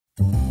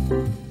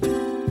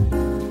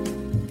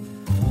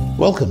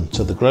Welcome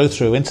to the Grow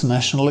Through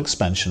International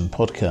Expansion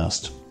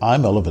podcast.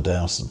 I'm Oliver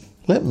Dowson.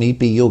 Let me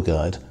be your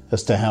guide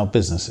as to how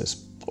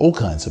businesses, all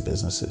kinds of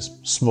businesses,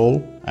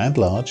 small and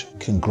large,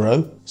 can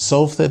grow,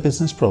 solve their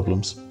business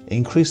problems,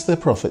 increase their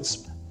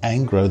profits,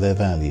 and grow their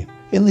value.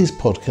 In these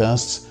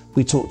podcasts,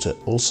 we talk to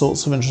all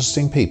sorts of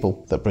interesting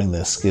people that bring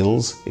their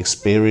skills,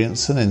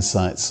 experience, and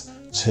insights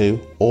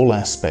to all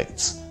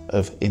aspects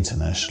of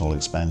international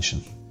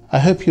expansion. I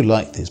hope you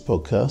like these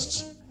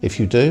podcasts.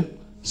 If you do,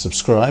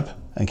 subscribe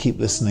and keep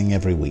listening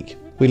every week.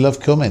 We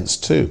love comments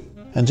too,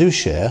 and do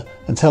share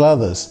and tell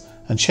others,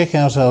 and check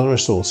out our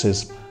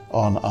resources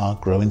on our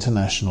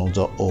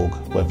growinternational.org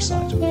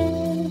website.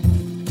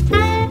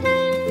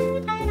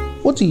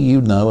 What do you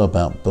know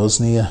about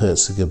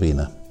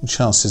Bosnia-Herzegovina?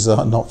 Chances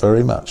are not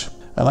very much.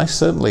 And I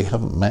certainly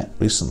haven't met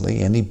recently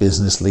any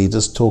business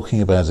leaders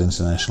talking about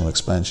international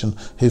expansion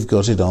who've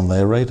got it on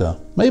their radar.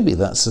 Maybe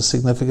that's a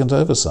significant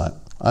oversight.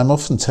 I'm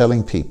often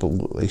telling people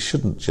that they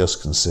shouldn't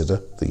just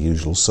consider the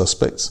usual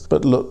suspects,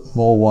 but look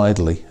more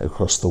widely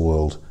across the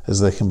world, as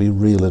there can be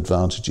real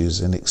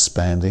advantages in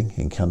expanding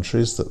in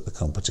countries that the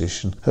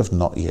competition have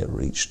not yet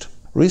reached.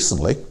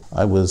 Recently,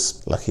 I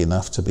was lucky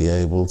enough to be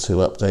able to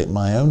update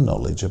my own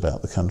knowledge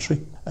about the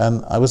country,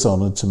 and I was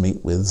honoured to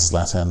meet with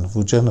Zlatan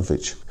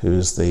Vujanovic, who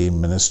is the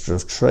Minister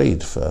of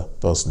Trade for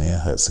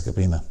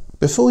Bosnia-Herzegovina.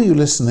 Before you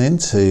listen in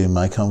to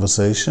my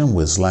conversation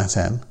with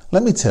Zlatan,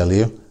 let me tell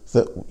you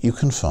that you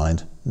can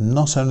find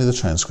not only the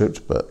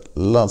transcript, but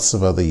lots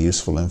of other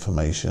useful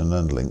information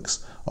and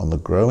links on the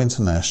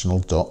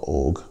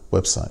growinternational.org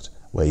website,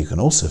 where you can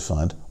also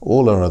find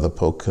all our other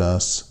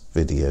podcasts,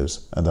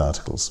 videos, and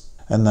articles.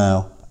 And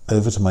now,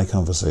 over to my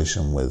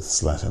conversation with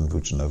Zlatan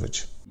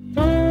Vujanovic.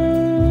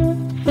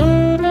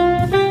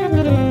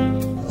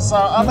 So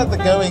I'm at the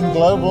Going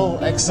Global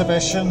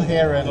exhibition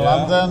here in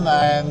London,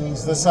 and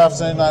this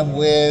afternoon I'm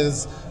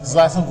with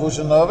Zlatan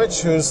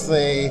Vujanovic, who's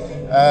the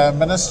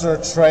Minister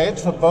of Trade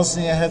for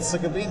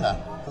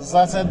Bosnia-Herzegovina.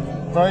 Zlatan,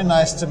 very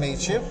nice to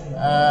meet you.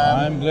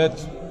 I'm glad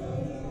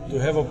to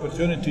have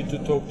opportunity to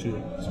talk to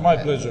you. It's my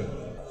pleasure.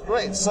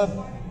 Great. So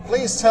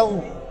please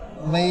tell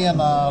me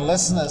and our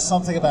listeners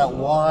something about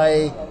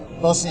why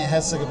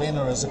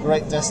Bosnia-Herzegovina is a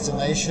great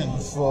destination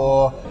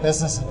for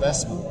business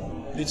investment.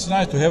 It's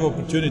nice to have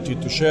opportunity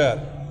to share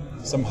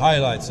some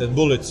highlights and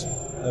bullets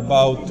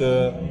about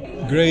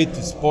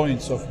greatest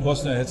points of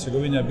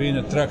Bosnia-Herzegovina being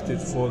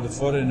attractive for the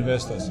foreign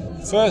investors.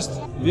 First,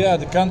 we are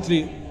the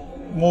country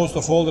most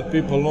of all the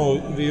people know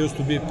we used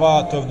to be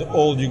part of the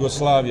old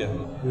Yugoslavia.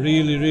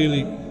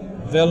 Really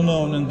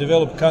well-known and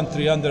developed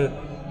country under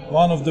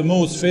one of the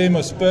most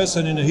famous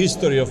person in the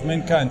history of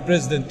mankind,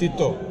 President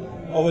Tito,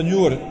 of a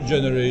newer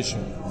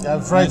generation. I'm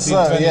afraid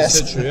so, yes.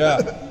 Century, yeah.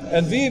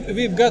 And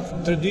we've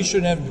got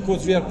tradition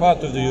because we are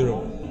part of the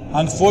Euro.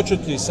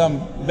 Unfortunately, some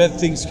bad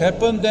things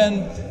happened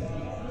and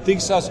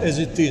things are as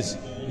it is.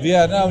 We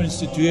are now in a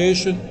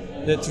situation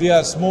that we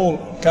are a small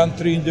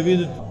country,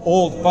 individual,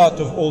 old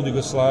part of old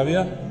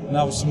Yugoslavia,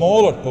 now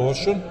smaller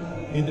portion,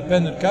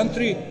 independent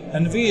country,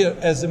 and we are,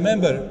 as a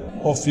member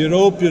of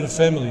European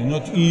family,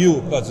 not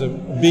EU, but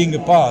being a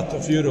part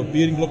of Europe,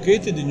 being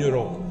located in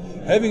Europe,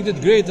 having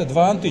that great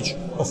advantage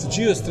of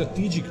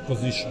geostrategic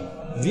position.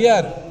 We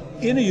are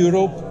in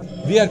Europe,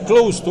 we are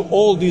close to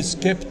all these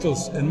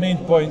capitals and main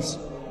points,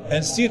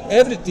 and still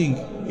everything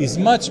is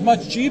much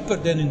cheaper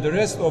than in the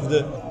rest of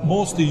the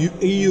most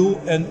EU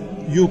and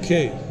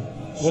UK.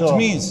 What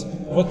means,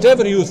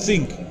 whatever you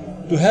think,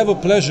 to have a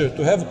pleasure,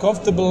 to have a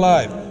comfortable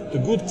life, the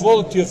good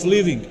quality of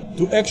living,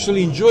 to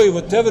actually enjoy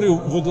whatever you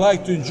would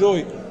like to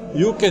enjoy,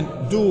 you can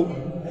do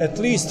at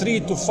least 3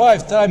 to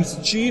 5 times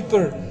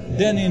cheaper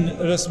than in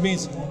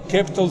means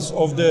capitals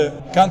of the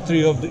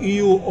country of the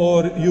EU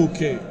or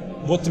UK.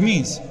 What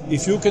means,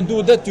 if you can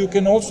do that, you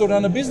can also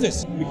run a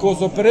business,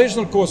 because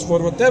operational costs for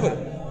whatever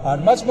are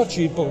much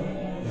cheaper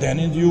than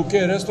in the UK,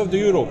 rest of the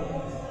Europe.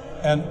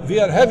 And we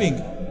are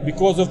having,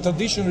 because of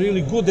tradition,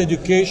 really good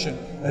education,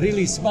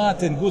 really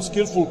smart and good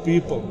skillful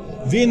people,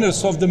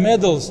 winners of the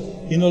medals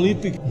in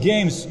Olympic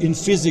Games in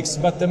physics,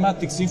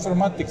 mathematics,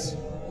 informatics.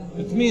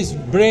 It means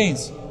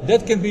brains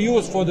that can be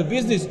used for the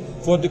business,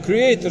 for the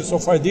creators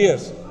of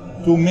ideas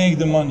to make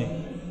the money.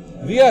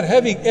 We are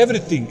having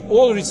everything,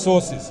 all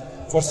resources,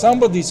 for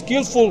somebody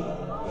skillful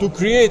to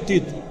create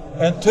it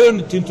and turn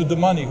it into the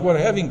money, who are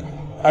having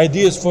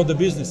ideas for the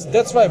business.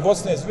 That's why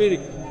Bosnia is very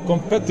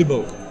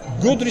compatible.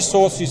 Good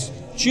resources,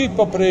 cheap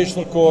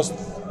operational cost,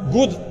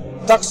 good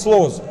tax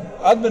laws,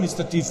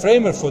 administrative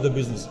framework for the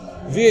business.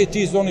 VAT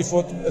is only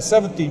for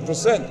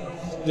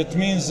 17%. That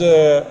means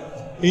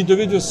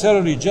individual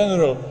salary,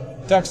 general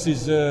tax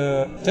is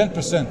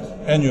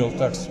 10% annual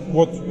tax.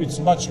 It's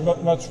much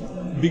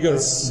bigger.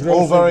 It's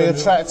all very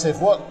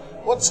attractive.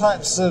 What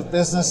types of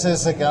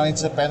businesses are going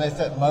to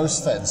benefit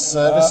most then?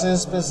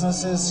 Services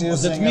businesses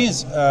using that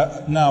means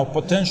now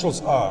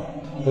potentials are,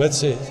 let's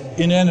say,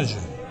 in energy,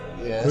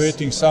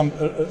 creating some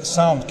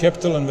sound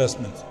capital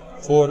investment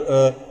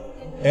for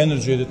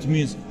energy. That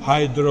means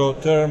hydro,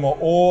 thermal,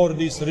 or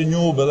this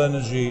renewable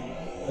energy,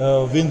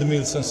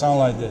 windmills and something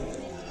like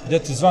that.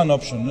 That is one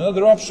option.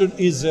 Another option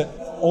is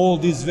all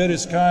these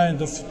various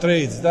kind of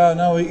trades. There are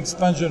now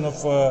expansion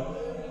of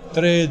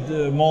trade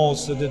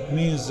malls, so that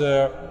means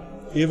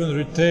even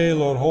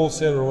retail or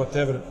wholesale or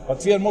whatever.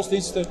 But we are most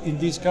interested in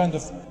this kind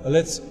of,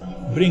 let's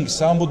bring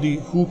somebody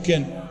who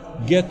can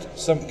get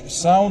some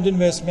sound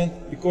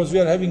investment, because we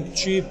are having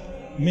cheap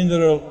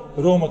mineral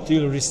raw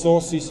material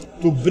resources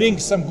to bring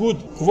some good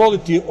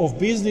quality of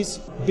business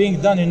being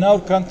done in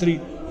our country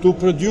to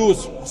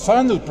produce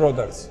final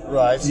products.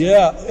 Right.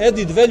 Yeah,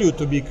 added value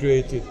to be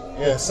created.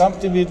 Yes.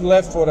 Something we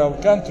left for our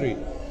country.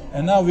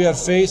 And now we are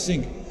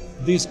facing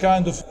this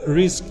kind of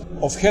risk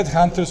of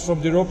headhunters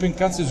from the European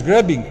countries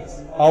grabbing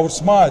our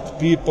smart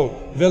people,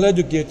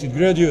 well-educated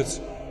graduates,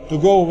 to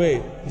go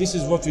away. This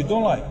is what we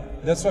don't like.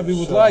 That's why we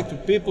would like to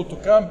people to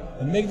come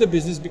and make the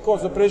business,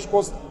 because operation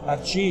costs are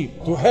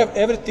cheap. To have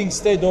everything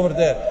stayed over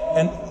there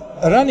and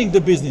running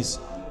the business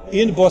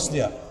in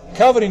Bosnia,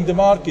 covering the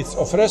markets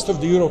of rest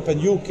of the Europe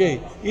and UK,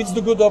 it's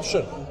the good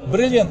option,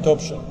 brilliant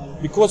option,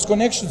 because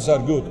connections are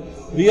good.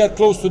 We are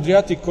close to the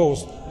Adriatic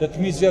coast. That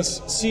means we have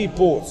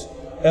seaports,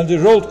 and the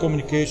road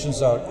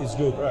communications is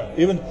good. Right.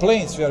 Even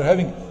planes, we are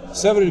having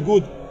several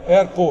good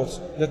airports.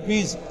 That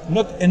means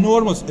not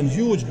enormous and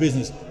huge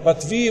business,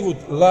 but we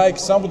would like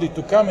somebody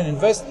to come and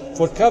invest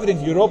for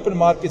covering European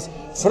markets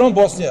from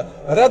Bosnia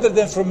rather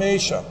than from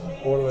Asia.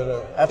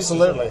 Or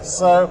Absolutely.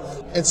 So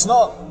it's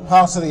not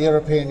part of the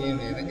European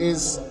Union.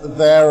 Is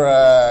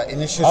there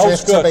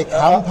initiative to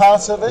become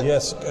part of it?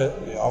 Yes,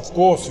 of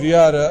course. We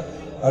are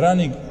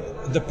running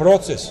the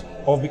process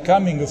of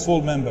becoming a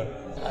full member.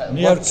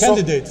 We are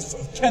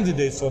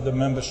candidate for the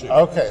membership.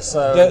 Okay,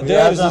 so you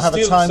don't have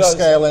a time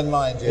scale in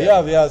mind yet?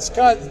 Yeah, we are.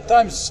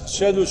 Time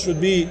schedule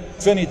should be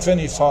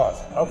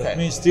 2025. Okay. That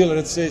means still,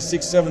 let's say,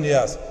 6-7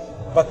 years.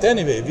 But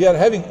anyway, we are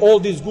having all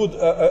these good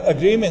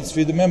agreements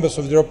with the members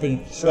of the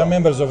European,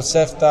 members of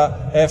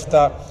CEFTA,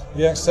 EFTA.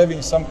 We are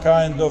having some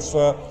kind of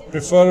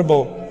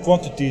preferable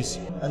quantities.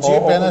 And do you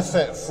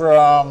benefit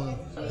from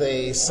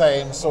the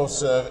same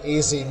sort of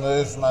easy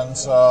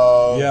movement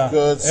of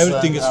goods?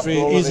 Everything is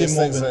free, easy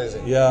movement.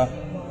 Easy. Yeah,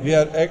 we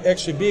are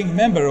actually being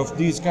member of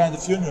these kind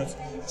of unions,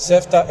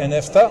 CEFTA and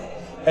EFTA,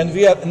 and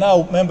we are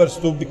now members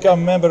to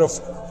become member of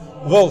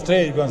World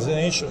Trade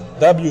Organization,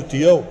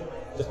 WTO.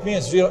 That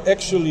means we are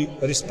actually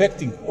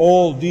respecting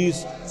all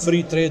these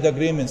free trade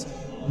agreements,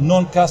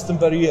 non-custom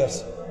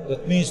barriers.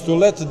 That means to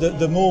let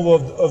the move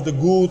of the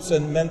goods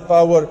and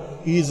manpower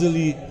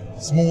easily,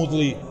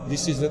 smoothly.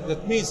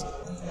 That means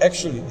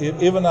actually,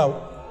 even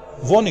now,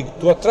 wanting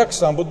to attract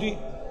somebody,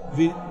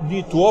 we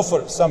need to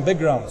offer some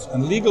backgrounds.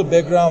 And legal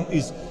background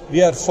is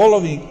we are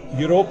following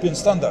European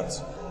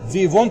standards.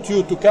 We want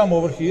you to come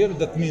over here,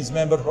 that means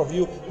member of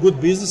you,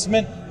 good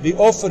businessmen. We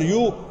offer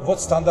you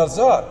what standards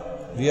are.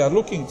 We are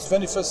looking, it's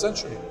 21st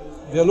century.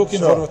 We are looking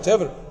for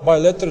whatever, by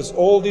letters.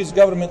 All these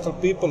governmental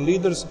people,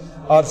 leaders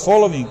are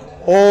following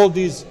all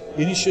these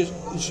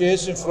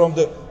initiations from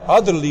the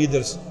other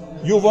leaders.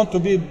 You want to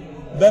be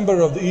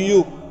member of the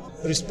EU,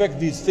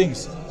 respect these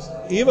things.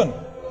 Even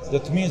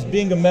that means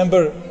being a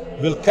member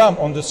will come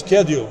on the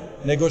schedule.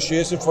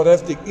 Negotiation for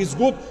everything is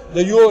good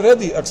that you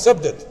already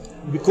accept it,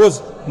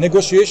 because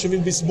negotiation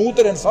will be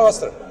smoother and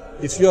faster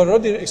if you are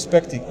already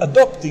expecting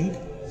adopting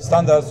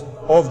standards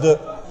of the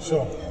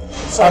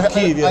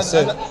acquis, we have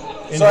said,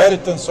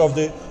 inheritance of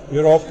the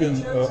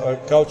European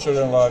culture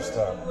and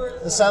lifestyle.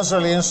 This sounds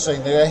really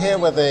interesting. You're here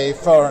with the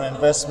Foreign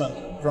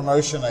Investment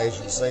Promotion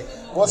Agency.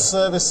 What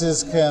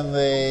services can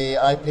the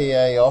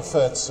IPA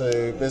offer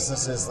to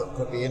businesses that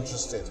could be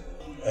interested?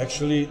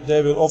 Actually,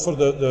 they will offer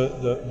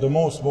the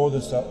most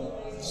modern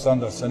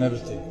standards and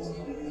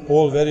everything.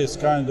 All various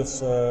kind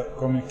of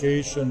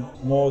communication,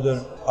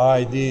 modern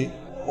ID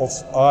of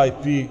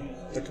IP,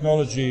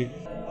 technology,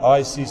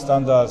 IC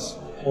standards,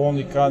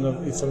 only kind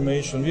of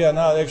information. We are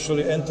now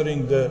actually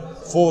entering the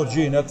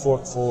 4G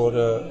network for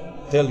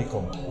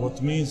telecom.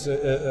 What means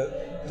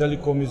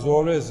telecom is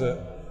always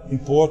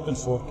important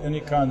for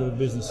any kind of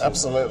business.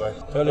 Absolutely.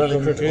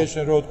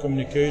 Telecommunication, road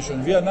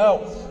communication. We are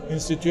now in a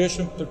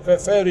situation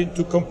preparing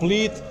to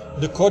complete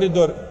the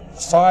corridor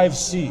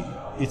 5C.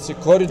 It's a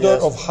corridor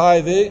of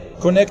highway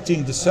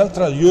connecting the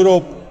Central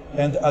Europe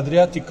and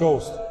Adriatic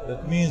coast.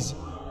 That means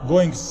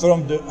going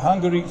from the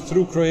Hungary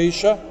through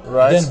Croatia,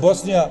 then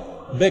Bosnia,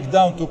 back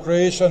down to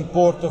Croatian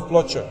port of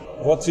Ploče.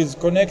 What will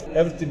connect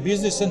everything,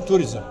 business and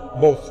tourism,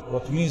 both.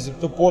 What means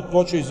the port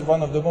Ploče is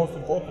one of the most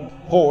important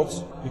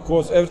ports,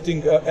 because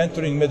everything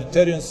entering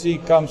Mediterranean Sea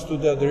comes to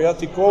the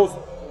Adriatic coast,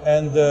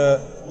 and the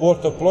port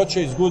of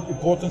Ploče is good,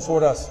 important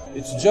for us.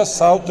 It's just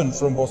southern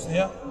from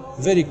Bosnia,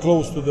 very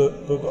close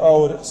to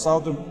our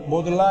southern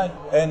borderline,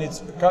 and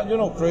it's, you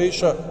know,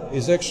 Croatia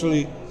is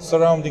actually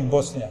surrounding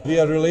Bosnia. We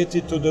are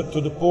related to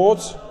the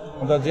ports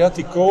on the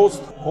Adriatic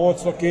coast,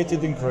 ports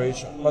located in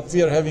Croatia. But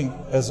we are having,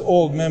 as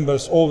all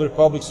members, all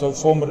republics of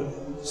former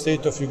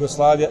state of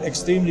Yugoslavia,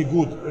 extremely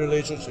good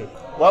relationship.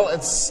 Well,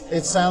 it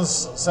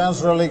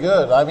sounds really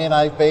good. I mean,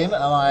 I've been,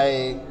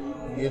 and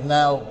you've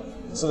now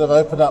sort of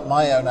opened up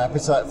my own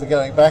appetite for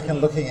going back and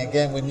looking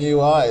again with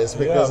new eyes,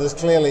 because there's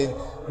clearly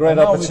Great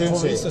now opportunity.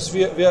 For instance,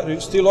 we are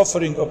still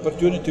offering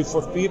opportunity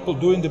for people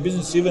doing the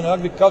business, even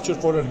agriculture,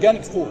 for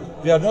organic food.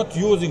 We are not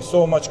using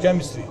so much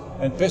chemistry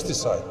and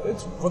pesticide.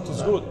 It's what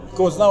is good,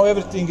 because now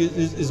everything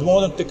is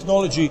modern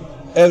technology.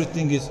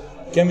 Everything is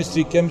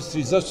chemistry,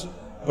 just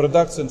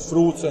products and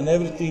fruits and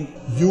everything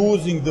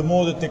using the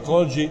modern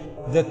technology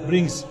that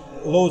brings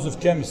loads of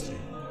chemistry.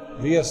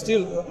 We are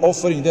still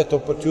offering that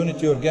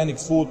opportunity, organic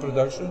food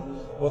production,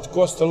 what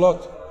costs a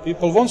lot.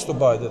 People want to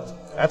buy that.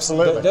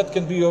 Absolutely. That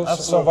can be also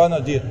some one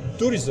idea.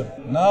 Tourism.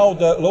 Now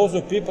the loads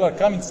of people are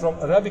coming from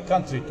Arabic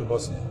country to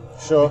Bosnia.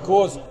 Sure.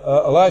 Because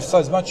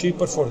lifestyle is much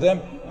cheaper for them,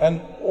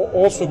 and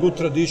also good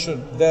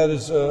tradition. There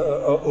is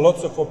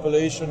lots of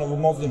population of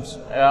Muslims.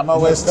 I'm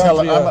always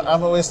telling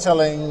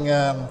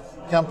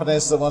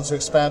companies that want to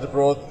expand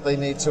abroad, they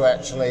need to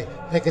actually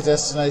pick a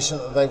destination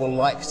that they will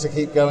like to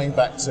keep going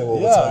back to all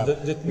the time.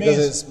 That means,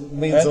 because it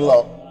means a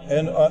lot.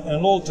 And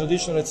an old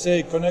tradition, let's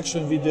say,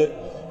 connection with the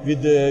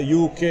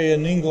UK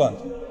and England,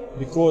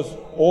 because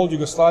old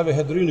Yugoslavia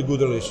had really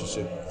good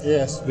relationship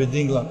with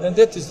England, and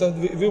that is that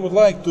we would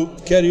like to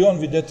carry on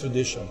with that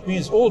tradition. It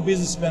means all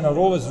businessmen are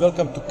always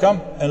welcome to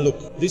come and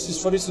look. This is,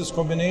 for instance,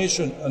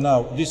 combination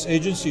now, this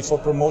agency for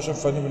promotion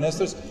for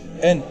investors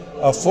and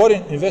a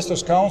Foreign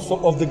Investors Council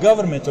of the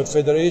government of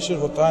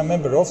Federation, what I'm a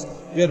member of.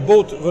 We are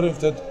both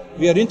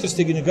we are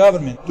interested in the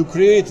government to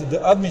create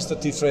the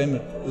administrative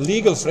framework,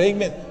 legal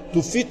framework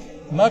to fit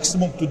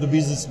maximum to the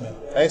businessmen,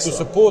 to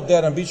support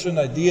their ambition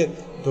idea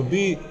to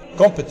be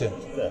competent.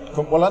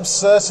 Well, I'm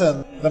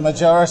certain the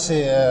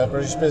majority of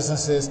British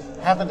businesses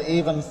haven't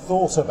even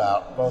thought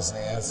about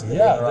Bosnia as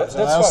that's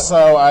right.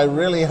 So I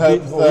really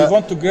hope we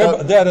want to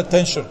grab their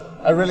attention.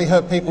 I really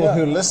hope people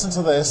who listen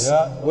to this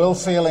will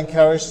feel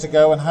encouraged to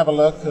go and have a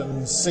look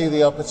and see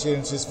the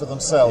opportunities for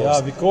themselves. Yeah,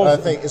 because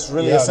I think it's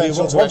really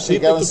essential to actually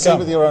go and see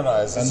with your own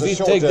eyes. And we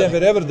take them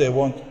wherever they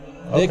want.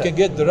 They can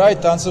get the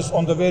right answers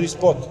on the very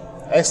spot.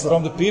 Excellent.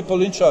 From the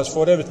people in charge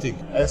for everything.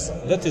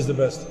 Excellent. That is the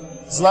best.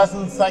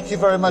 Zlatan, thank you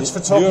very much for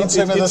talking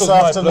to me this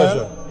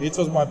afternoon. It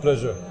was my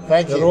pleasure.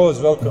 Thank you. You're always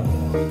welcome.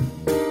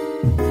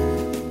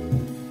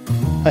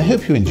 I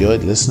hope you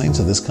enjoyed listening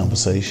to this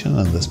conversation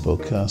and this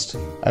podcast.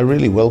 I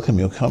really welcome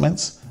your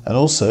comments and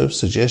also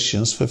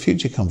suggestions for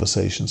future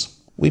conversations.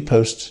 We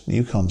post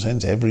new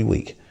content every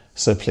week,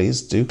 so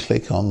please do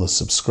click on the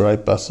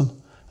subscribe button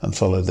and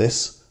follow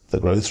this,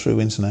 the Grow Through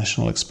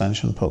International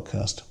Expansion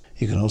podcast.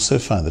 You can also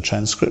find the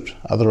transcript,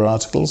 other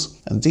articles,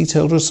 and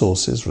detailed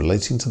resources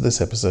relating to this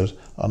episode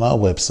on our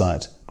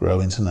website,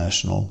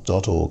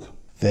 growinternational.org.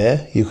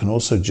 There, you can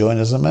also join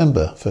as a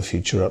member for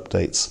future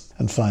updates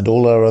and find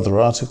all our other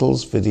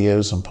articles,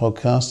 videos, and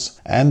podcasts,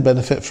 and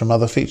benefit from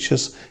other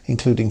features,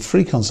 including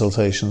free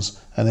consultations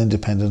and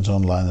independent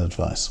online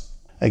advice.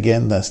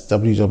 Again, that's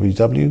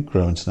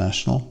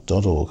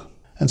www.growinternational.org.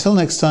 Until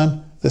next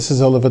time, this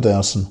is Oliver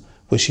Dowson,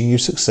 wishing you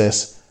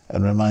success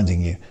and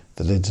reminding you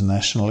that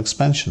international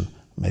expansion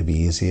may be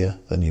easier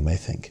than you may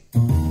think.